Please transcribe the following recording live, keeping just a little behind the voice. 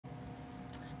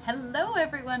Hello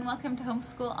everyone, welcome to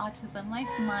Homeschool Autism Life.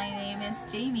 My name is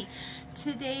Jamie.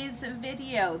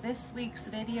 This week's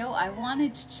video, I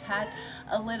wanted to chat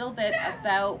a little bit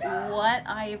about what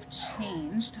I've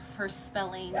changed for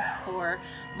spelling for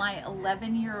my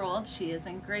 11-year-old. She is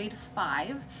in grade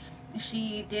 5.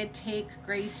 She did take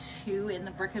grade 2 in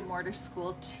the brick and mortar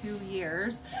school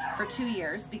for 2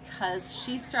 years because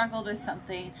she struggled with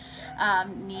something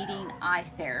needing eye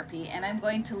therapy. And I'm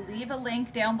going to leave a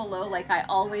link down below like I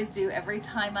always do every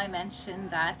time I mention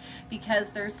that,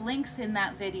 because there's links in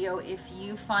that video if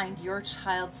you find your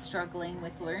child struggling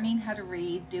with learning how to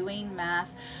read, doing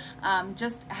math,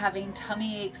 just having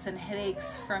tummy aches and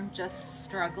headaches from just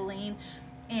struggling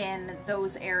in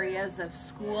those areas of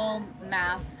school,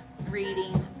 math,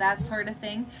 reading, that sort of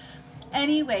thing.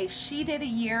 Anyway, she did a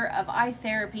year of eye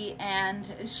therapy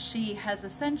and she has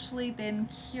essentially been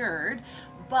cured,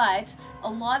 but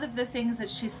a lot of the things that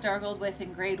she struggled with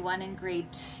in grade 1 and grade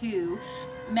 2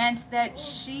 meant that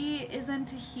she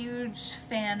isn't a huge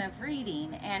fan of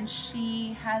reading, and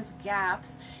she has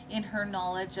gaps in her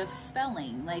knowledge of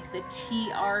spelling, like the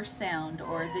TR sound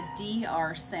or the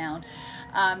DR sound.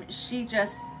 She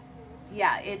just,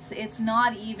 yeah, it's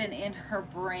not even in her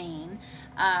brain.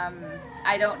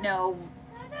 I don't know.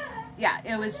 Yeah,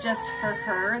 it was just for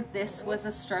her. This was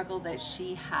a struggle that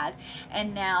she had.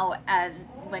 And now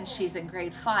when she's in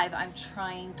grade 5, I'm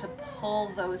trying to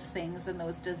pull those things and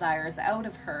those desires out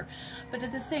of her. But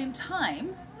at the same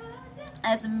time,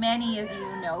 as many of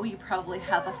you know, you probably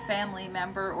have a family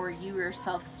member or you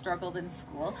yourself struggled in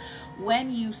school.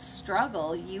 When you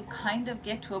struggle, you kind of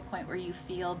get to a point where you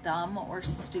feel dumb or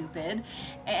stupid,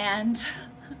 and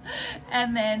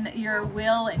then your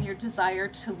will and your desire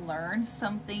to learn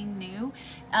something new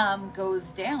goes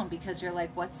down, because you're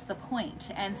like, what's the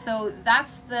point? And so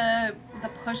that's the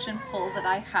push and pull that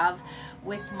I have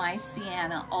with my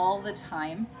Ceana all the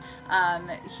time.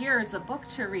 Here's a book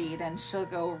to read and she'll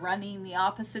go running the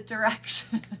opposite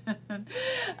direction.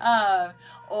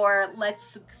 Or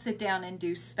let's sit down and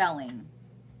do spelling.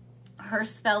 Her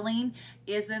spelling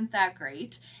isn't that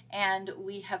great, and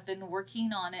we have been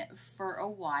working on it for a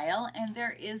while, and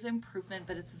there is improvement,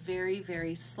 but it's very,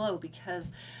 very slow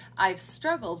because I've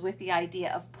struggled with the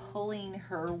idea of pulling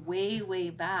her way, way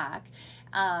back.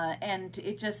 And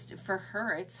it just, for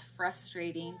her, it's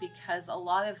frustrating because a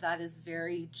lot of that is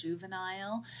very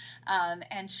juvenile.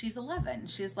 And she's 11.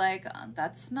 She's like,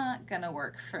 that's not gonna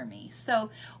work for me. So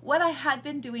what I had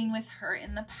been doing with her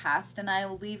in the past, and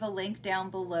I'll leave a link down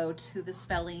below to the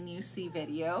Spelling UC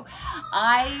video,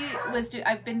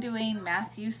 I've been doing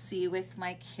Math UC with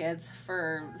my kids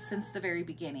since the very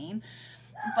beginning.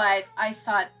 But I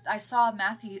saw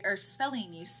Spelling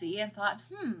UC and thought,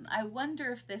 I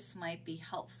wonder if this might be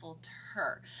helpful to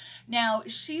her. Now,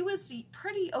 she was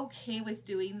pretty okay with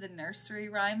doing the nursery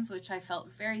rhymes, which I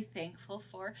felt very thankful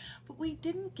for, but we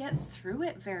didn't get through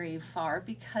it very far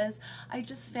because I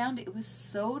just found it was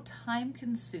so time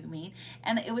consuming,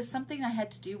 and it was something I had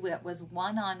to do that was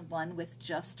one-on-one with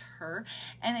just her,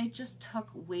 and it just took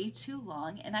way too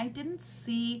long, and I didn't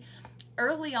see.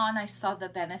 Early on, I saw the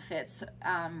benefits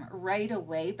right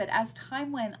away, but as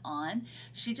time went on,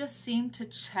 she just seemed to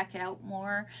check out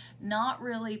more, not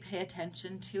really pay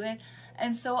attention to it.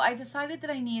 And so I decided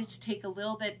that I needed to take a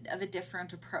little bit of a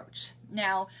different approach.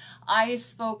 Now, I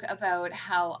spoke about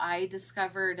how I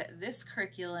discovered this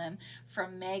curriculum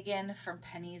from Megan from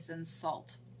Pennies and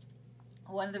Salt.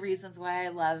 One of the reasons why I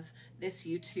love this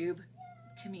YouTube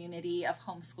community of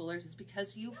homeschoolers is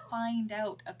because you find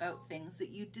out about things that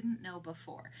you didn't know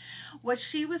before. What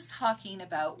she was talking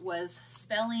about was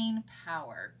Spelling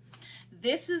Power.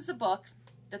 This is a book.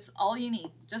 That's all you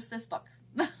need, just this book.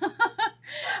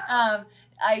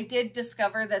 I did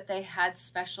discover that they had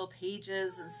special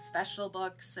pages and special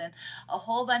books and a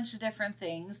whole bunch of different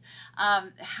things.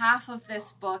 Half of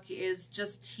this book is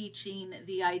just teaching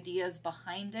the ideas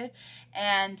behind it,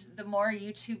 and the more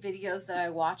YouTube videos that I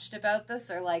watched about this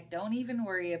are like, don't even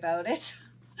worry about it.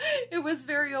 It was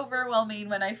very overwhelming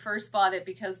when I first bought it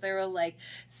because they were like,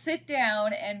 sit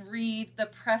down and read the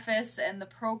preface and the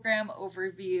program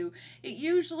overview. It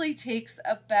usually takes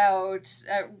about,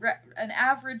 an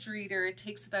average reader, it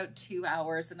takes about 2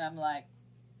 hours, and I'm like,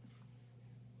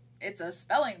 it's a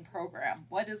spelling program.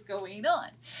 What is going on?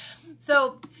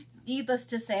 So needless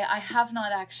to say, I have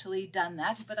not actually done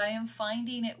that, but I am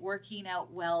finding it working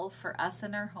out well for us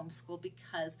in our homeschool,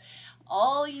 because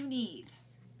all you need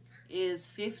is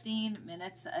 15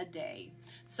 minutes a day.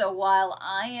 So while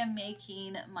I am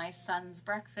making my son's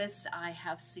breakfast, I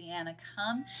have Ceana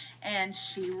come and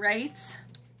she writes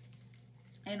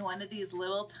in one of these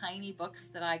little tiny books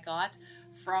that I got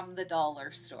from the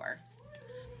dollar store.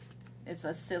 It's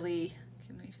a silly,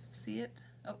 can we see it?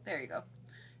 Oh, there you go.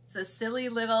 It's a silly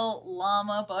little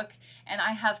llama book, and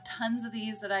I have tons of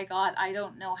these that I got, I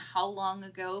don't know how long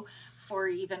ago, for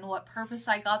even what purpose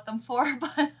I got them for,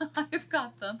 but I've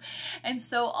got them. And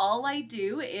so all I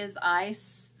do is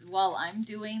while I'm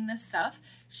doing this stuff,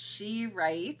 she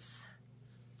writes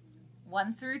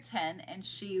 1 through 10, and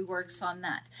she works on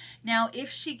that. Now,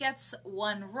 if she gets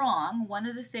one wrong, one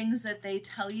of the things that they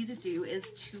tell you to do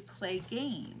is to play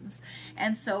games.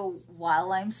 And so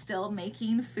while I'm still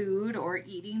making food or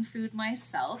eating food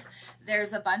myself,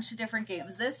 there's a bunch of different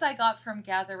games. This I got from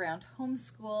Gather Round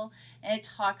Homeschool, and it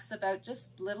talks about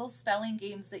just little spelling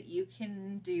games that you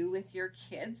can do with your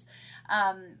kids.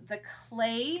 The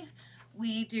clay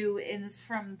we do is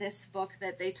from this book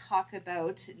that they talk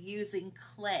about using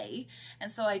clay.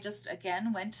 And so I just,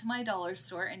 again, went to my dollar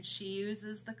store, and she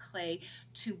uses the clay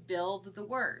to build the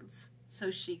words so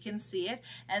she can see it.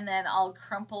 And then I'll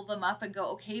crumple them up and go,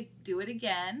 okay, do it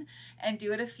again, and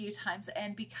do it a few times.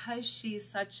 And because she's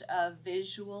such a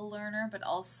visual learner, but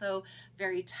also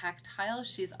very tactile,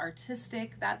 she's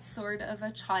artistic, that sort of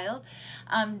a child,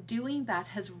 doing that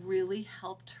has really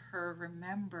helped her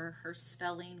remember her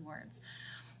spelling words.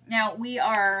 Now we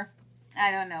are,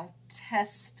 I don't know,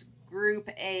 test group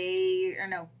A, or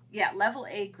no, yeah, level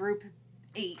A, group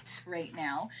 8 right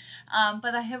now,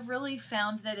 but I have really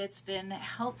found that it's been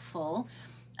helpful,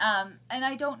 and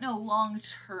I don't know long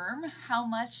term how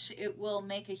much it will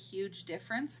make a huge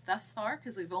difference thus far,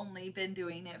 because we've only been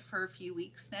doing it for a few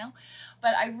weeks now,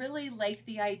 but I really like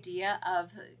the idea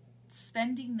of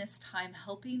spending this time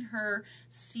helping her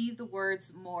see the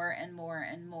words more and more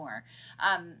and more.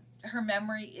 Her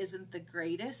memory isn't the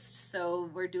greatest, so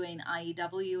we're doing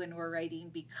IEW and we're writing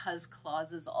because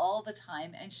clauses all the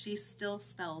time, and she still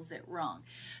spells it wrong.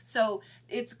 So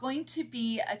it's going to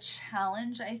be a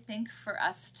challenge, I think, for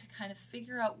us to kind of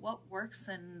figure out what works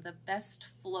and the best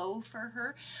flow for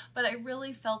her. But I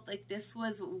really felt like this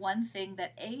was one thing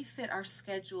that A, fit our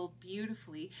schedule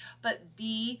beautifully, but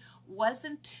B,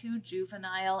 wasn't too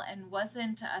juvenile and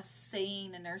wasn't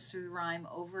saying a nursery rhyme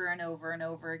over and over and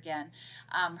over again.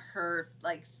 Her,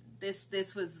 like,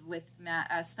 this was with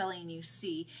spelling you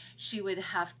see, she would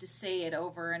have to say it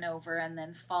over and over and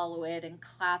then follow it and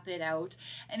clap it out,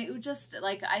 and it would just,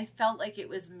 like, I felt like it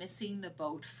was missing the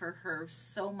boat for her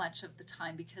so much of the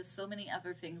time because so many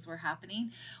other things were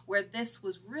happening, where this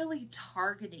was really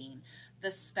targeting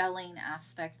the spelling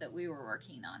aspect that we were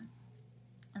working on.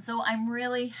 So I'm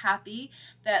really happy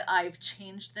that I've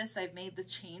changed this. I've made the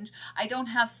change. I don't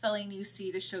have spelling you see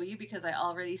to show you because I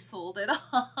already sold it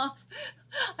off.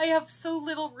 I have so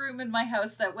little room in my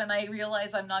house that when I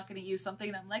realize I'm not going to use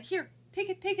something, I'm like, here, take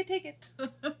it, take it, take it.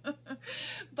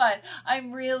 But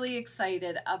I'm really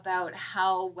excited about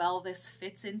how well this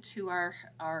fits into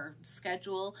our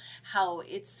schedule, how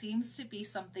it seems to be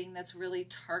something that's really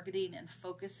targeting and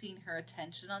focusing her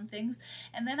attention on things.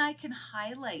 And then I can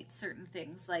highlight certain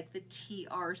things like the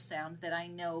TR sound that I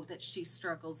know that she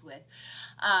struggles with.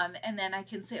 And then I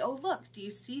can say, oh, look, do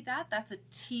you see that? That's a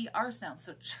TR sound.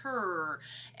 So chur,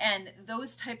 and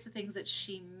those types of things that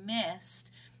she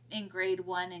missed in grade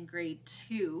 1 and grade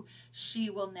 2, she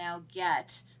will now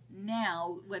get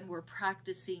now when we're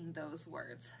practicing those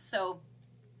words. So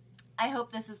I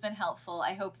hope this has been helpful.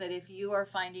 I hope that if you are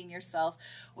finding yourself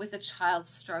with a child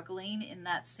struggling in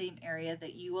that same area,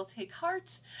 that you will take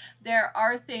heart. There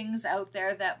are things out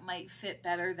there that might fit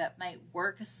better, that might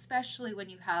work, especially when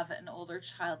you have an older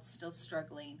child still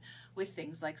struggling with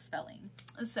things like spelling.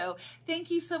 So thank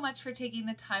you so much for taking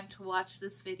the time to watch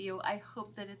this video. I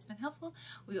hope that it's been helpful.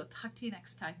 We will talk to you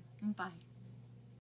next time. Bye.